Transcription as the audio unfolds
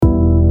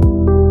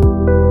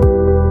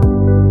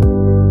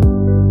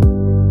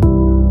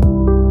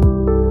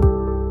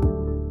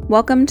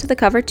Welcome to the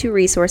Cover 2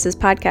 Resources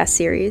podcast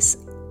series,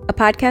 a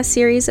podcast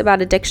series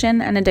about addiction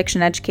and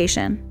addiction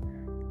education.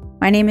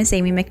 My name is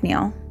Amy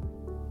McNeil.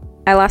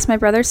 I lost my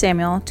brother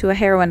Samuel to a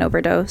heroin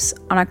overdose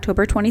on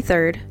October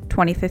 23,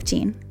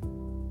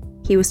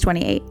 2015. He was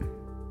 28.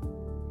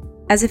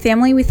 As a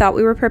family, we thought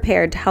we were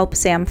prepared to help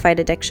Sam fight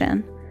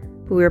addiction,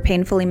 but we were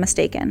painfully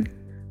mistaken.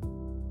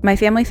 My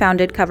family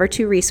founded Cover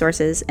 2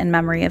 Resources in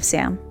memory of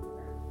Sam.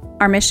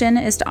 Our mission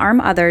is to arm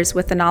others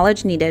with the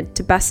knowledge needed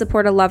to best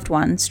support a loved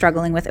one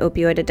struggling with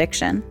opioid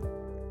addiction.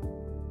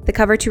 The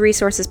Cover 2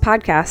 Resources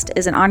podcast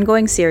is an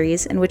ongoing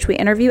series in which we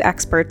interview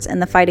experts in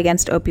the fight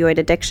against opioid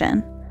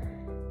addiction.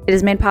 It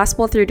is made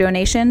possible through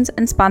donations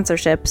and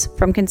sponsorships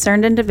from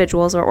concerned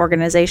individuals or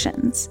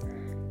organizations.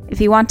 If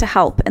you want to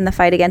help in the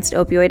fight against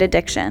opioid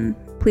addiction,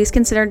 please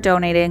consider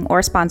donating or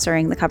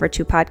sponsoring the Cover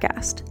 2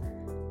 podcast.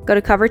 Go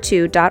to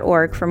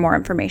cover2.org for more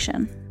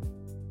information.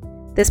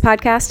 This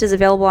podcast is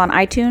available on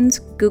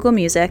iTunes, Google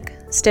Music,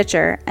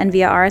 Stitcher, and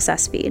via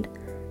RSS feed.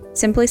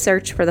 Simply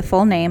search for the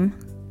full name,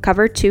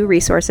 Cover 2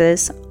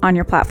 Resources, on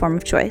your platform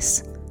of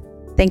choice.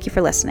 Thank you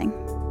for listening.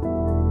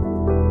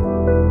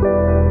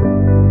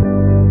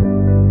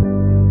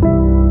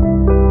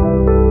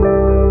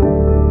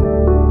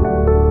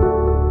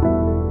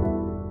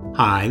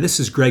 Hi, this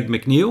is Greg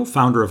McNeil,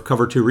 founder of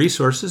Cover 2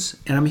 Resources,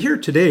 and I'm here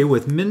today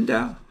with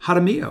Minda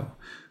Jaramillo,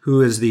 who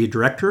is the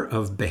Director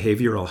of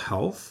Behavioral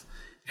Health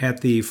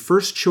at the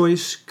First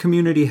Choice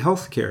Community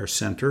Healthcare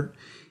Center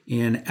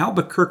in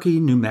Albuquerque,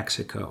 New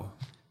Mexico.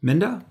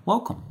 Minda,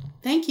 welcome.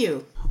 Thank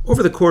you.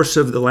 Over the course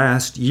of the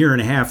last year and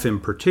a half in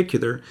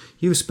particular,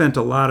 you've spent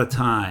a lot of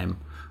time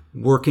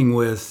working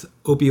with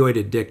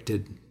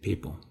opioid-addicted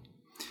people,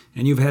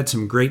 and you've had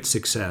some great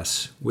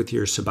success with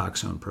your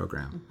Suboxone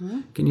program.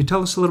 Mm-hmm. Can you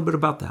tell us a little bit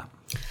about that?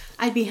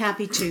 I'd be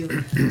happy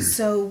to.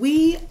 So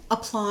we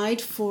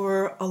applied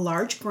for a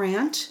large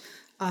grant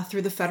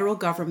through the federal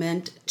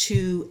government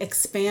to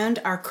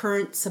expand our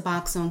current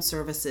Suboxone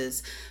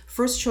services.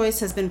 First Choice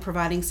has been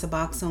providing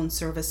Suboxone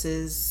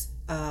services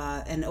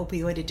and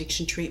opioid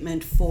addiction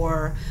treatment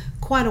for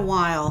quite a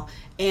while,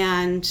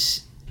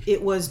 and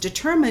it was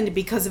determined,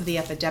 because of the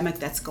epidemic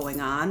that's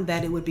going on,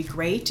 that it would be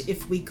great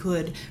if we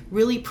could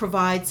really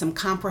provide some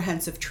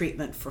comprehensive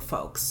treatment for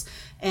folks.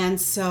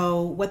 And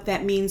so what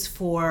that means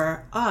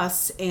for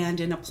us, and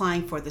in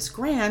applying for this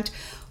grant,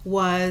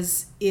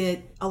 was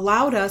it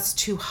allowed us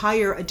to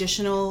hire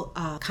additional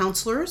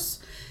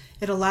counselors.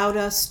 It allowed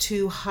us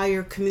to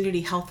hire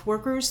community health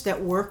workers that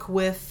work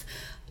with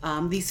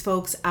these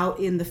folks out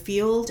in the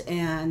field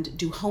and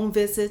do home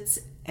visits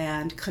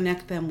and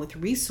connect them with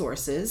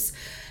resources,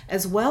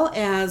 as well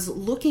as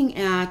looking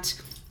at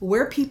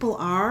where people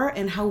are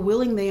and how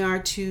willing they are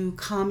to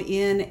come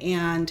in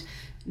and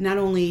not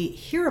only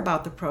hear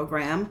about the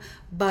program,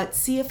 but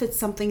see if it's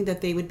something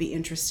that they would be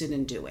interested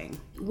in doing.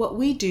 What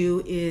we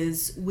do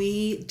is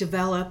we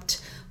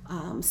developed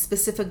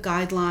specific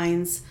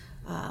guidelines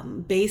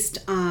based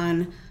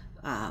on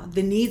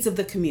the needs of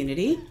the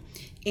community.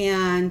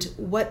 And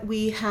what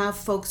we have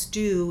folks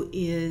do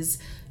is,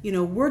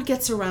 word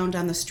gets around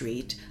on the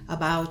street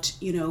about,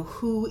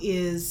 who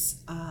is,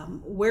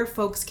 where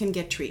folks can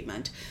get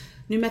treatment.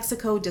 New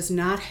Mexico does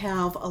not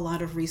have a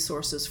lot of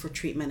resources for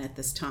treatment at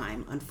this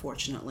time,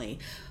 unfortunately.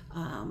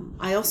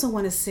 I also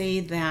want to say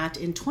that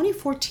in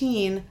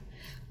 2014,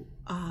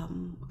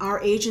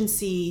 our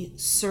agency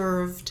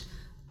served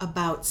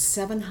about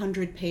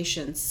 700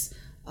 patients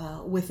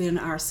within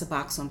our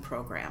Suboxone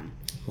program.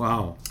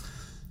 Wow.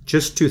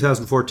 Just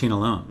 2014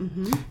 alone.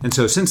 Mm-hmm. And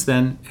so since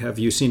then, have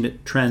you seen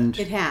it trend?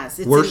 It has.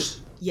 It's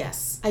worse?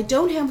 Yes. I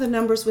don't have the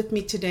numbers with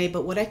me today,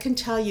 but what I can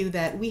tell you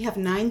that we have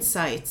 9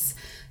 sites.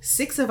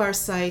 6 of our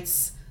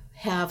sites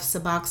have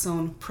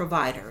Suboxone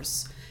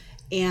providers,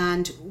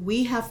 and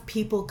we have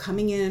people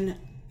coming in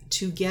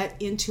to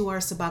get into our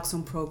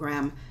Suboxone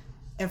program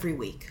every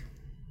week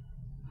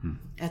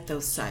at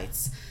those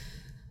sites.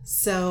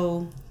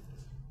 So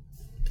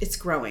it's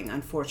growing,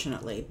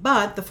 unfortunately.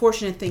 But the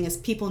fortunate thing is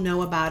people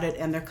know about it,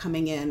 and they're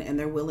coming in and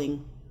they're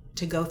willing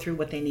to go through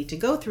what they need to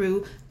go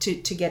through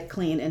to get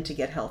clean and to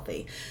get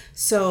healthy.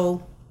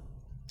 So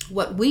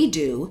what we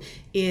do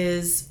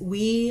is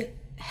we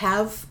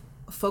have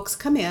folks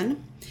come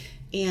in,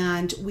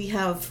 and we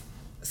have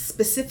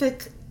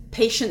specific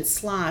patient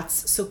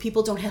slots so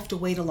people don't have to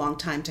wait a long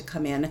time to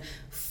come in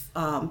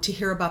to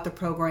hear about the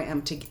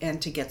program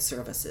and to get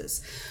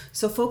services.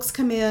 So folks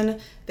come in,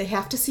 they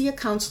have to see a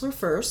counselor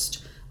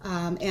first.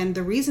 And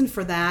the reason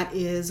for that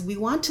is we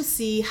want to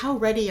see how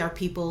ready are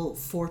people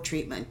for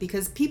treatment,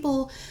 because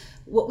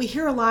what we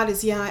hear a lot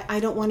is, I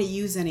don't want to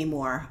use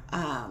anymore.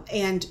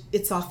 And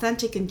it's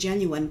authentic and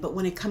genuine, but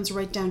when it comes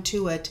right down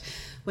to it,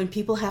 when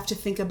people have to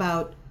think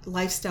about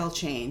lifestyle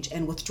change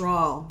and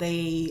withdrawal,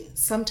 they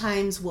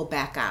sometimes will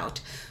back out.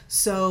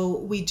 So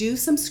we do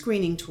some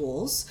screening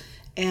tools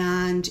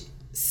and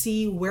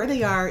see where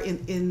they are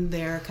in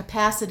their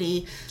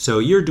capacity. So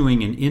you're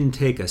doing an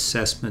intake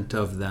assessment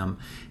of them,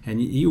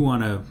 and you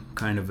want to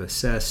kind of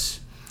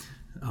assess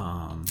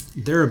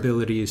their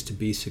abilities to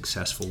be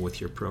successful with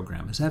your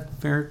program. Is that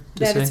fair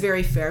to say? That is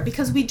very fair,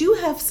 because we do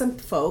have some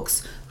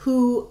folks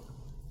who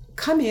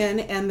come in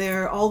and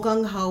they're all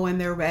gung-ho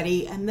and they're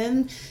ready, and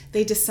then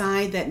they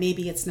decide that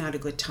maybe it's not a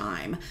good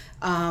time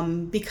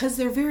because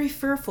they're very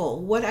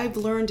fearful. What I've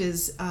learned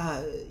is,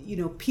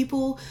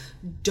 people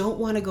don't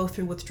want to go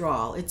through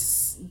withdrawal.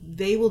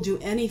 They will do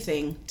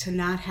anything to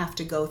not have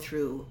to go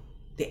through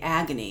the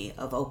agony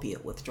of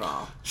opiate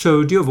withdrawal.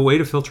 So do you have a way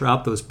to filter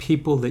out those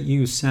people that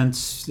you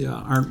sense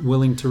aren't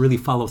willing to really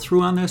follow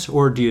through on this,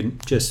 or do you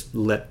just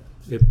let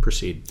it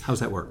proceed? How does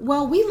that work?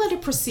 Well, we let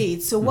it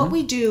proceed. So what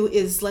we do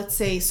is,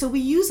 we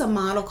use a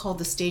model called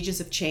the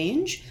stages of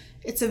change.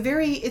 It's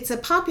a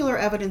popular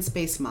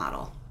evidence-based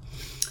model.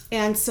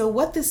 And so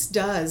what this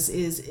does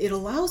is it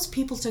allows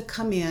people to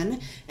come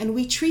in and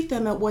we treat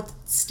them at what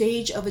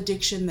stage of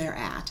addiction they're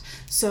at.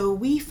 So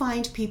we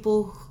find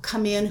people who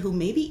come in who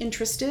may be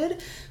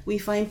interested. We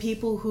find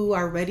people who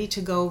are ready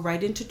to go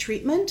right into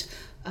treatment.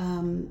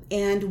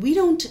 And we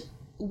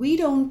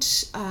don't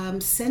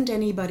send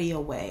anybody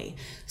away.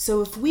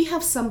 So if we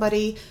have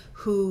somebody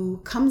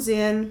who comes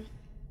in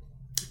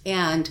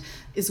and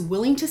is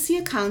willing to see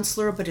a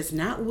counselor but is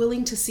not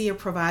willing to see a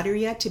provider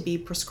yet to be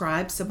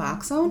prescribed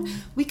Suboxone,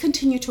 we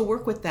continue to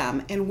work with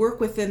them and work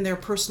within their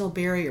personal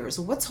barriers.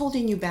 What's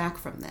holding you back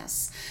from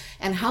this?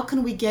 And how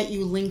can we get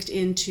you linked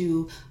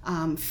into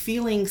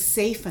feeling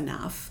safe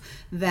enough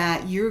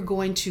that you're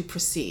going to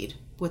proceed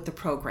with the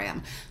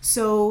program?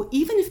 So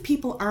even if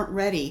people aren't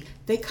ready,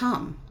 they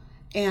come.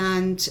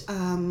 And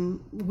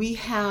we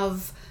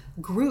have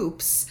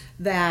groups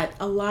that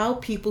allow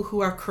people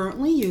who are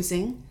currently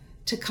using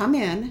to come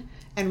in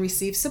and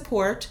receive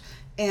support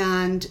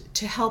and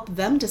to help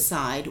them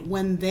decide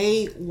when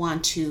they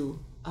want to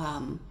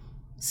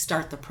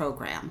start the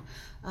program.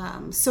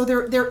 So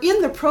they're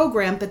in the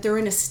program, but they're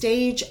in a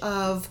stage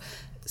of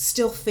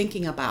still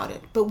thinking about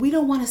it. But we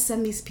don't want to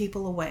send these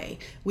people away.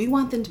 We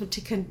want them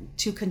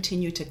to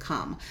continue to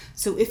come.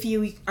 So if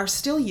you are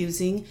still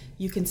using,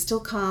 you can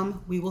still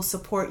come. We will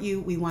support you.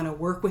 We want to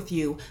work with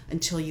you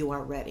until you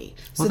are ready.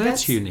 Well, so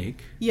that's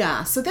unique.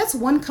 Yeah, so that's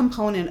one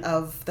component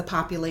of the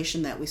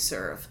population that we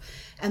serve.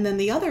 And then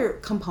the other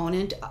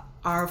component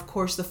are, of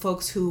course, the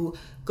folks who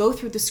go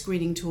through the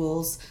screening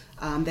tools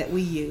that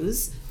we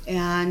use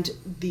and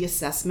the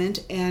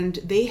assessment, and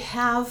they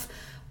have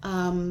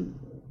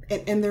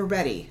and they're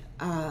ready.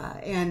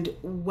 And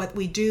what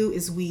we do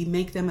is we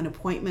make them an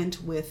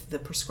appointment with the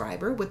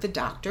prescriber, with the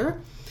doctor.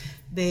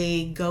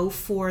 They go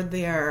for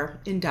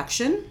their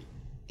induction,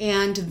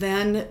 and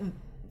then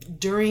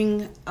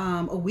during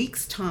a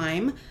week's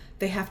time,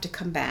 they have to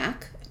come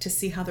back to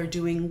see how they're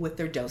doing with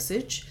their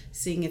dosage,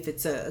 seeing if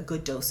it's a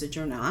good dosage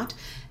or not.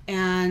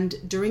 And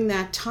during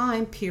that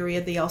time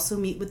period, they also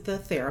meet with the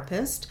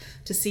therapist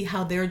to see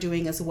how they're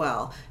doing as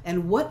well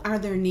and what are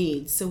their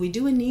needs. So we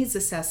do a needs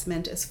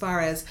assessment as far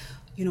as,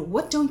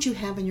 what don't you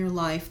have in your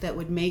life that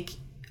would make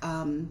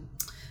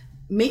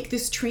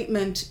this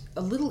treatment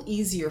a little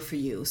easier for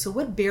you? So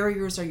what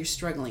barriers are you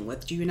struggling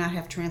with? Do you not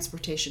have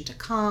transportation to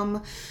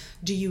come?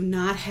 Do you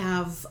not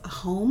have a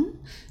home?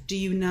 Do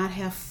you not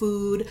have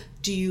food?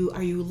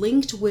 Are you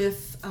linked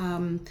with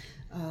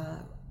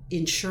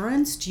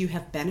insurance? Do you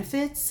have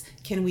benefits?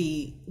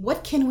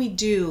 What can we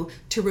do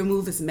to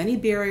remove as many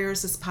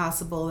barriers as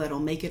possible that'll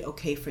make it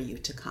okay for you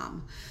to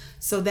come?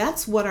 So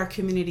that's what our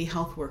community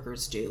health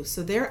workers do.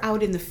 So they're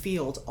out in the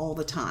field all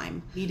the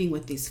time, meeting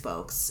with these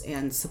folks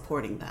and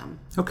supporting them.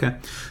 Okay.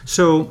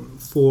 So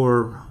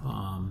for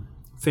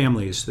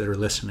families that are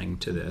listening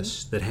to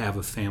this, that have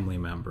a family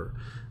member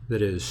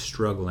that is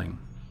struggling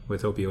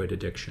with opioid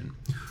addiction,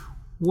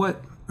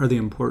 what are the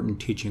important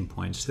teaching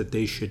points that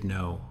they should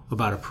know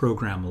about a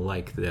program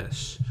like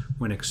this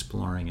when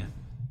exploring it?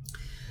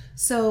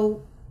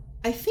 So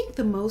I think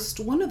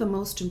one of the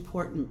most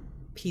important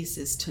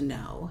pieces to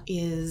know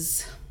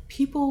is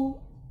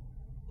people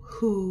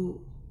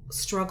who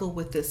struggle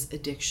with this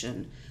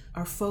addiction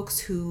are folks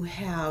who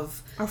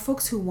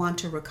want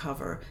to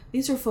recover.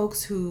 These are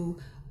folks who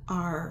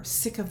are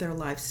sick of their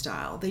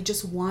lifestyle. They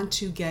just want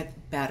to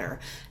get better.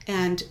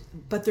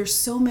 But there's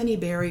so many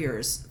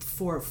barriers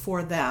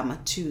for them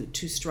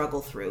to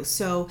struggle through.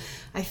 So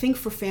I think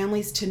for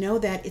families to know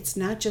that it's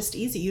not just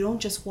easy. You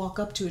don't just walk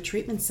up to a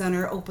treatment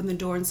center, open the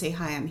door and say,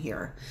 "Hi, I'm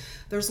here."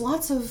 There's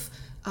lots of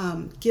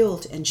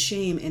guilt and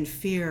shame and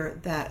fear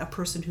that a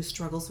person who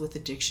struggles with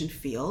addiction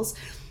feels,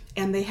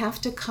 and they have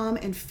to come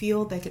and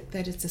feel that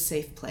it's a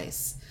safe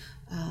place.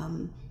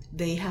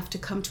 They have to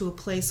come to a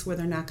place where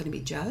they're not going to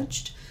be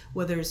judged,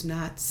 where there's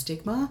not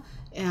stigma,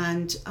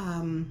 and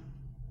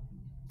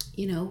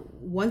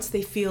once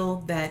they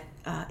feel that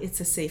it's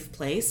a safe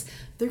place,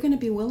 they're going to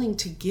be willing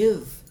to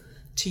give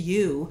to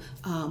you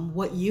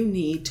what you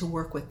need to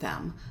work with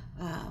them.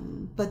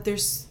 But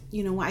there's,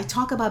 I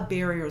talk about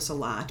barriers a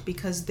lot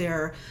because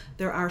there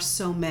are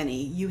so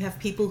many. You have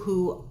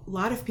a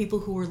lot of people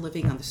who are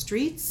living on the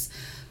streets,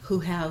 who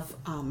have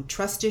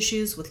trust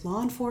issues with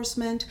law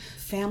enforcement,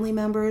 family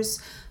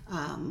members.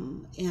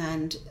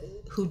 and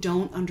who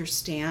don't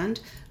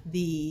understand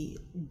the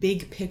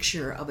big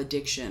picture of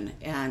addiction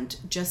and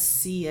just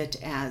see it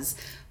as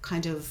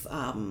kind of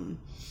a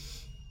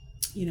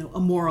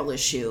moral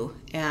issue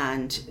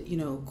and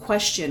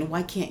question,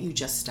 why can't you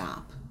just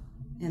stop?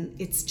 And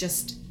it's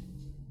just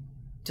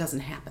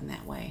doesn't happen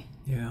that way.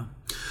 Yeah.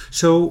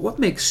 So what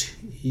makes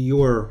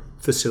your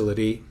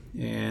facility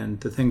and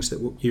the things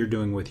that you're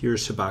doing with your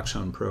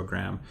Suboxone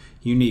program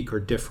unique or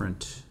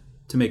different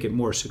to make it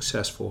more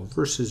successful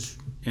versus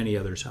any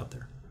others out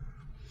there?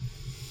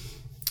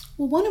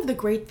 Well, one of the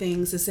great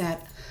things is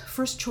that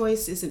First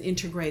Choice is an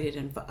integrated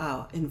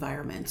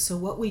environment. So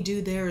what we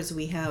do there is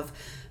we have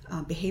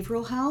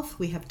behavioral health,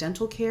 we have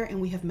dental care, and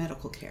we have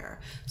medical care.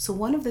 So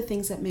one of the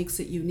things that makes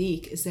it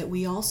unique is that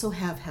we also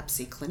have Hep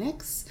C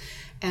clinics.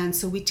 And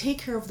so we take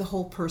care of the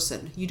whole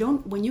person.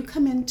 When you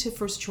come into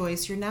First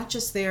Choice, you're not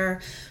just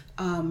there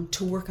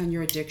to work on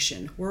your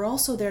addiction. We're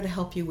also there to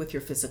help you with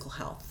your physical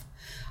health.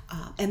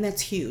 And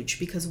that's huge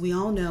because we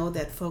all know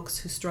that folks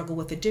who struggle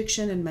with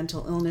addiction and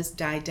mental illness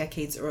die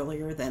decades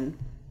earlier than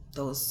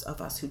those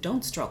of us who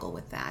don't struggle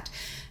with that.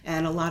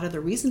 And a lot of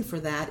the reason for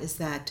that is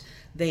that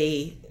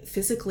they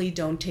physically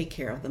don't take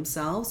care of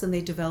themselves and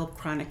they develop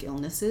chronic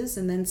illnesses.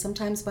 And then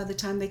sometimes by the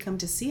time they come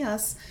to see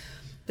us,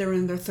 they're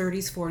in their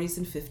 30s, 40s,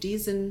 and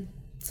 50s, and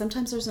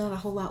sometimes there's not a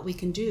whole lot we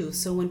can do.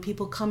 So when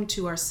people come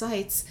to our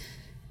sites,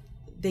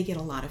 they get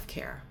a lot of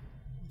care.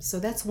 So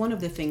that's one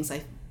of the things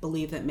I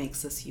believe that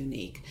makes us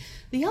unique.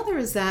 The other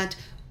is that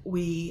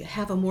we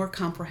have a more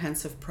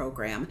comprehensive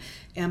program.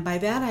 And by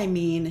that I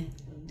mean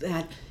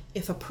that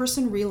if a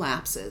person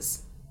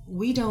relapses,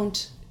 we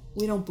don't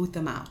boot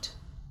them out.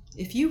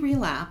 If you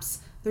relapse,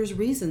 there's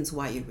reasons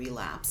why you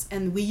relapse.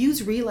 And we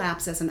use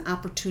relapse as an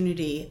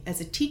opportunity, as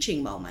a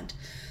teaching moment.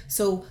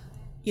 So,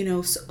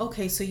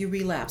 so you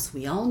relapse.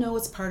 We all know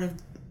it's part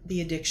of the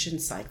addiction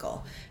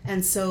cycle.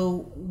 And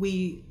so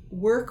we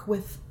work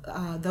with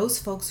those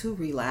folks who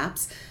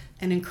relapse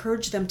and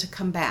encourage them to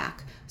come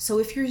back. So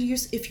if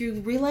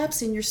you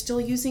relapse and you're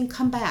still using,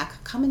 come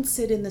back. Come and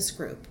sit in this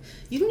group.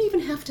 You don't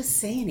even have to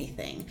say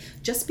anything.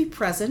 Just be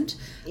present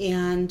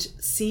and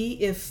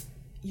see if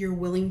you're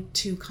willing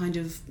to kind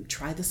of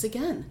try this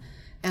again.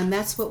 And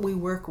that's what we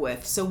work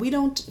with. So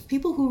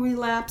people who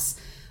relapse,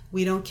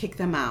 we don't kick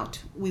them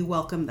out. We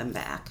welcome them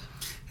back.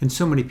 And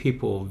so many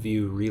people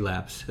view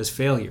relapse as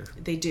failure.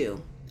 They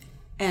do.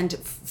 And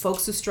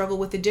folks who struggle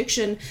with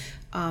addiction,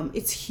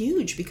 it's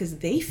huge because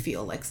they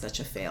feel like such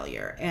a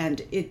failure.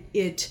 And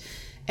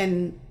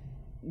and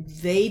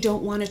they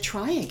don't want to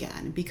try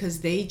again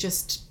because they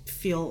just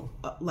feel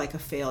like a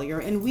failure.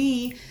 And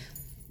we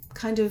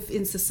kind of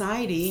in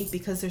society,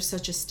 because there's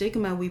such a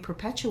stigma, we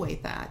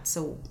perpetuate that.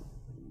 So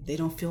they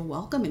don't feel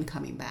welcome in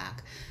coming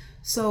back.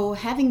 So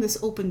having this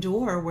open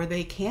door where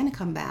they can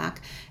come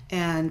back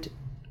and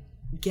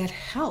get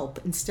help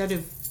instead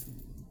of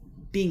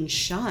being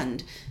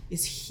shunned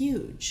is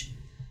huge.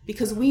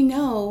 Because we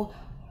know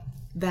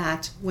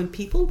that when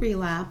people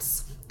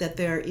relapse, that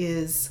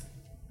they've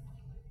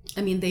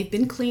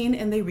been clean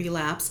and they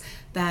relapse,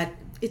 that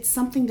it's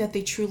something that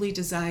they truly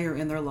desire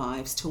in their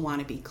lives to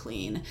want to be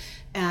clean.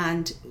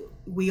 And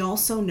we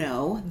also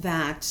know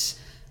that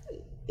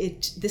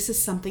this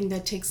is something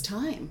that takes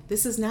time.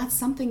 This is not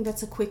something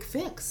that's a quick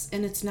fix,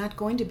 and it's not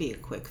going to be a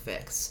quick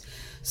fix.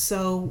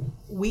 So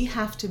we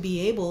have to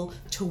be able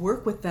to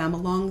work with them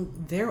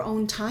along their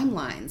own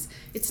timelines.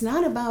 It's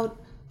not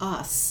about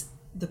us,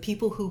 the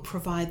people who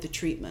provide the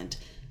treatment.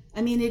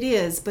 I mean, it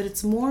is, but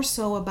it's more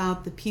so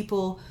about the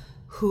people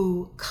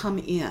who come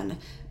in,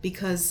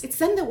 because it's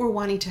them that we're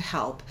wanting to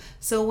help.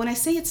 So when I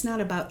say it's not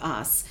about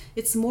us,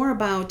 it's more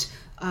about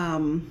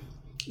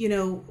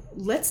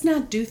let's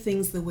not do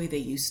things the way they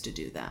used to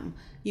do them.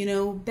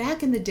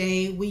 Back in the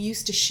day, we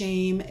used to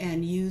shame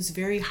and use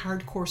very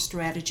hardcore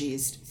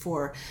strategies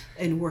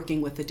in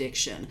working with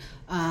addiction.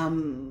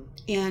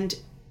 And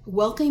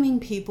welcoming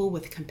people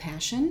with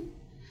compassion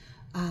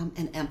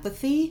and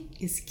empathy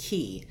is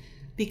key,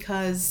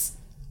 because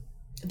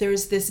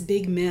there's this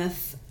big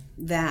myth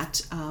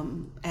that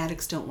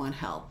addicts don't want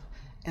help,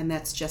 and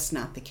that's just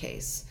not the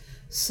case.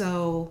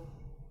 So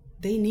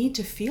they need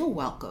to feel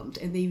welcomed,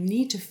 and they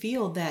need to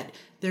feel that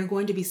they're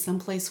going to be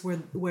someplace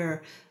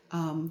where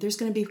there's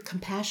going to be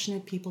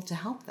compassionate people to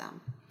help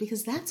them,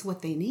 because that's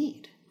what they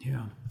need.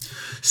 Yeah.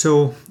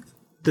 So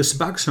the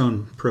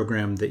Suboxone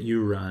program that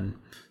you run,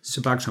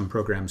 Suboxone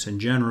programs in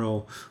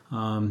general,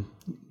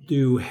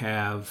 do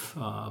have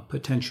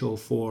potential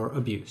for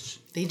abuse.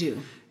 They do.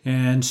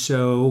 And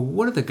so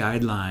what are the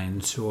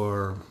guidelines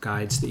or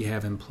guides that you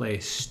have in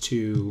place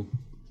to,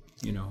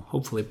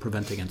 hopefully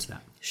prevent against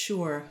that?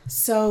 Sure.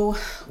 So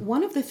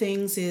one of the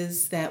things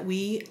is that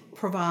we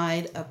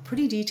provide a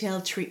pretty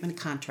detailed treatment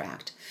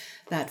contract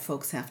that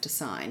folks have to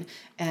sign.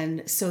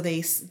 And so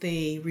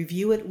they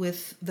review it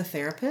with the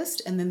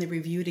therapist, and then they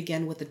review it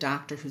again with the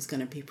doctor who's going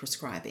to be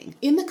prescribing.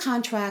 In the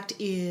contract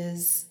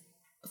is,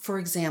 for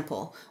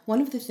example, one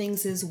of the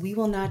things is we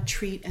will not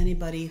treat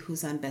anybody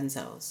who's on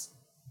benzos.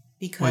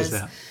 Because, why is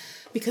that?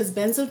 Because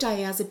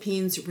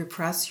benzodiazepines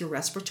repress your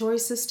respiratory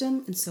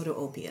system, and so do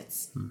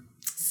opiates.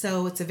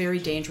 So it's a very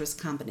dangerous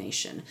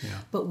combination. Yeah.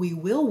 But we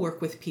will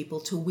work with people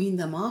to wean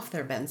them off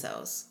their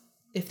benzos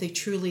if they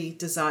truly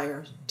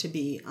desire to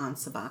be on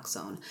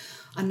Suboxone.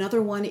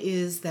 Another one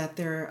is that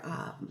they're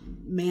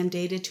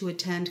mandated to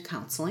attend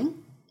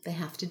counseling. They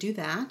have to do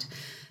that.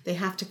 They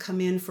have to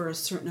come in for a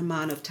certain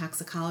amount of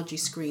toxicology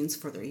screens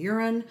for their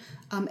urine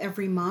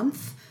every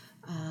month.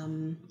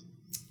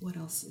 What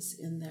else is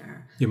in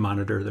there? You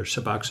monitor their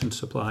Suboxone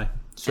supply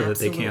so that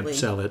they can't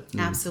sell it.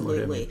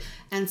 Absolutely.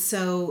 And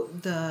so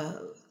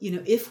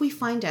if we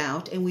find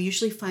out, and we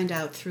usually find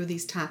out through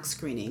these tox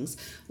screenings,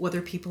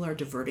 whether people are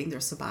diverting their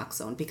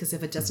Suboxone, because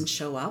if it doesn't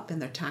show up in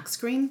their tox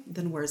screen,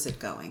 then where's it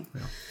going?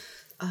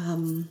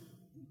 Yeah.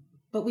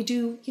 But we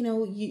do,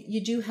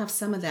 you do have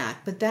some of that.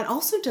 But that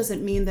also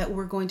doesn't mean that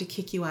we're going to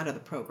kick you out of the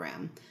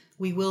program.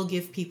 We will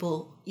give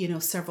people,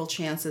 several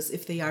chances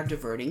if they are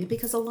diverting,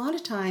 because a lot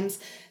of times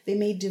they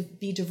may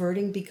be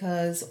diverting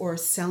or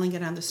selling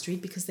it on the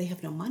street because they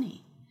have no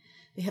money.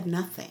 They have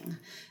nothing.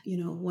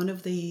 One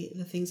of the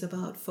things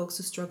about folks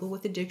who struggle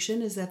with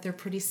addiction is that they're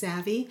pretty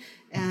savvy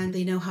and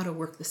they know how to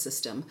work the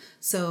system.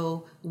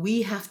 So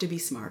we have to be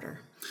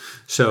smarter.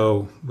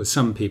 So with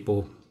some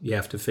people, you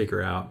have to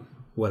figure out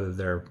whether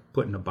they're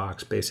put in a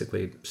box,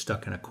 basically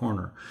stuck in a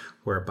corner,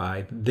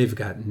 whereby they've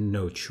got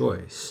no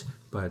choice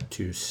but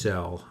to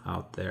sell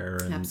out there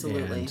and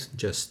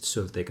just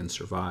so that they can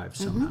survive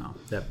somehow.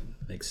 That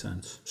makes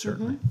sense,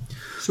 certainly.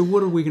 So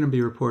what are we going to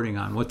be reporting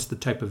on? What's the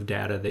type of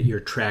data that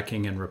you're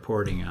tracking and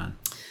reporting on?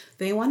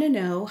 They want to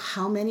know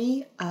how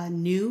many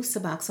new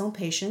Suboxone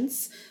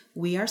patients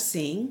we are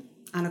seeing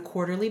on a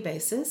quarterly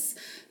basis.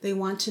 They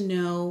want to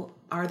know,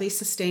 are they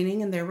sustaining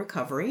in their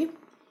recovery?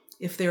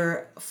 If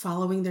they're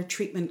following their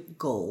treatment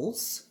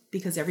goals,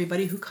 because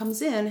everybody who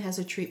comes in has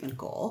a treatment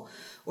goal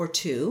or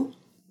two.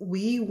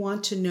 We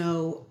want to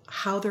know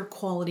how their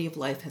quality of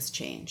life has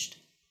changed.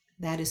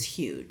 That is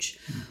huge.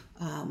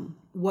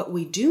 What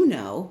we do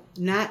know,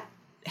 not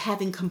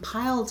having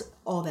compiled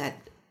all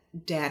that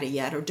data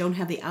yet or don't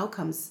have the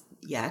outcomes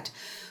yet,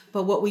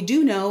 but what we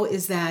do know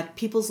is that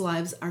people's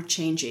lives are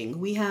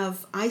changing.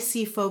 I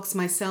see folks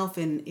myself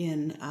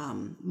in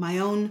my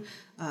own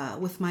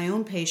with my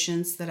own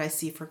patients that I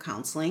see for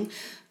counseling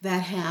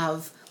that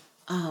have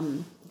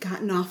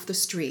gotten off the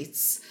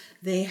streets.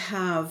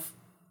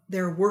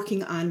 They're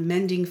working on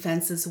mending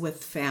fences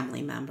with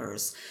family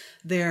members.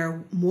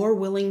 They're more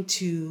willing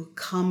to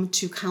come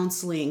to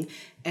counseling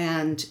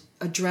and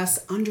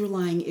address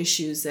underlying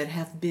issues that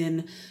have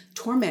been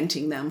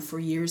tormenting them for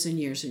years and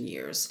years and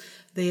years.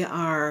 They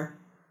are,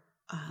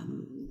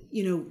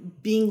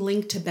 being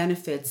linked to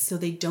benefits so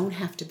they don't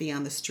have to be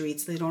on the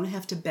streets. They don't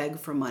have to beg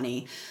for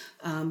money.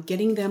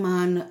 Getting them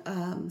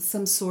on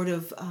some sort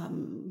of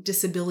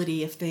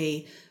disability if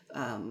they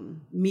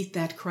meet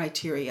that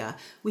criteria.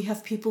 We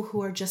have people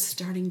who are just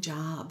starting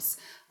jobs,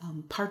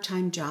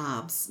 part-time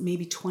jobs,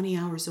 maybe 20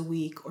 hours a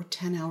week or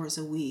 10 hours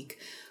a week,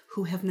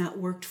 who have not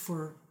worked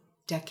for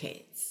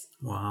decades.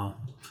 Wow.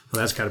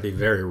 Well, that's got to be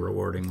very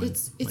rewarding.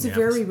 It's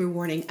very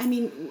rewarding. I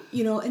mean,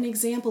 an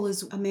example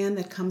is a man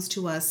that comes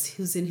to us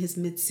who's in his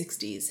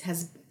mid-60s,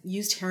 has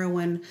used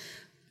heroin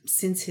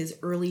since his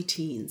early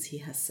teens, he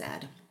has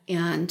said.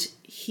 And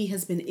he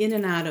has been in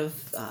and out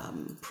of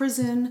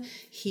prison.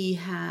 He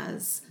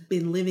has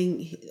been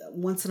living,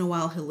 once in a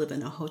while he'll live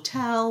in a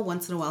hotel,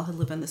 once in a while he'll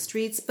live on the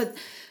streets. But,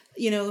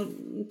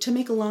 to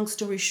make a long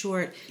story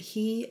short,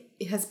 he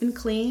has been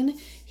clean.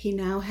 He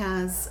now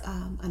has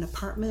an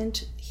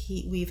apartment.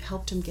 We've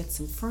helped him get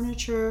some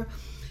furniture.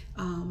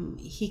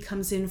 He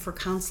comes in for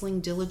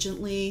counseling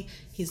diligently.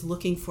 He's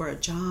looking for a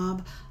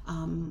job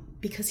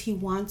because he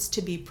wants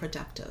to be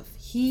productive.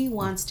 He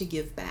wants to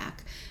give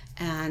back.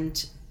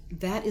 And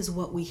that is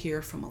what we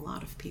hear from a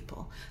lot of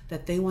people,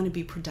 that they want to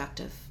be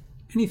productive.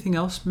 Anything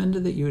else, Minda,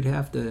 that you would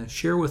have to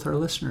share with our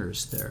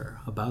listeners there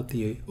about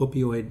the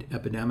opioid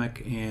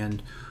epidemic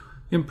and,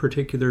 in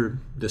particular,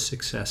 the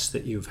success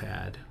that you've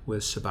had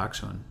with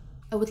Suboxone?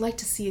 I would like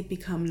to see it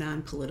become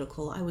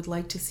non-political. I would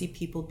like to see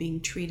people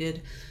being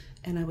treated,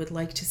 and I would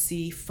like to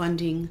see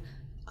funding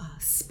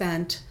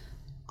spent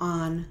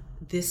on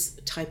this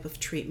type of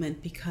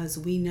treatment, because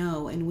we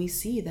know and we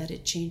see that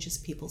it changes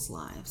people's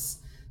lives.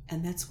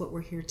 And that's what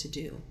we're here to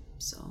do.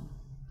 So,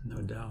 no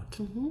doubt.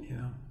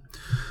 Yeah.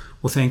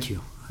 Well, thank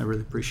you. I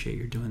really appreciate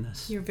you doing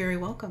this. You're very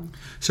welcome.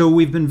 So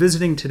we've been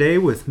visiting today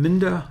with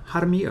Minda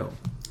Jaramillo.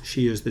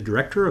 She is the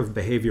Director of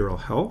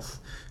Behavioral Health.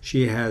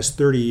 She has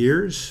 30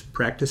 years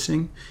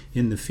practicing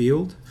in the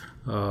field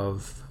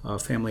of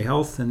family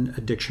health and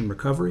addiction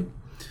recovery.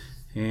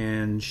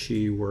 And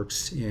she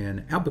works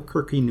in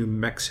Albuquerque, New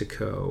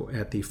Mexico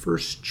at the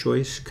First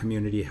Choice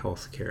Community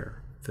Health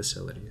Care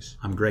Facilities.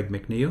 I'm Greg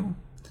McNeil,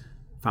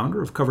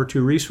 founder of Cover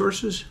 2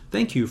 Resources.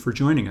 Thank you for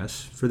joining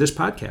us for this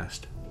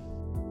podcast.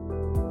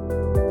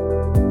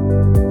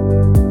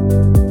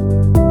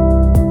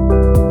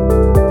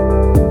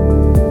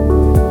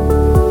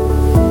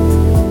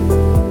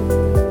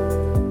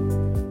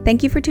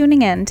 Thank you for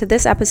tuning in to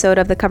this episode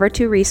of the Cover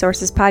 2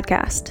 Resources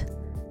podcast.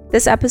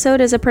 This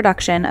episode is a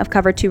production of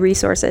Cover 2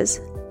 Resources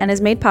and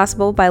is made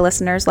possible by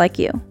listeners like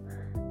you.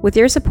 With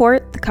your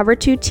support, the Cover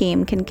 2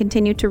 team can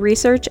continue to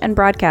research and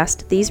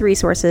broadcast these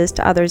resources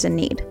to others in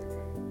need.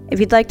 If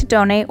you'd like to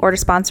donate or to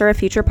sponsor a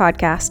future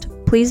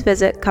podcast, please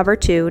visit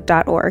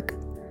cover2.org.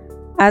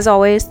 As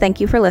always,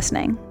 thank you for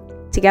listening.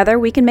 Together,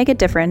 we can make a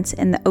difference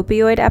in the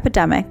opioid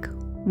epidemic,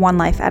 one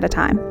life at a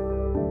time.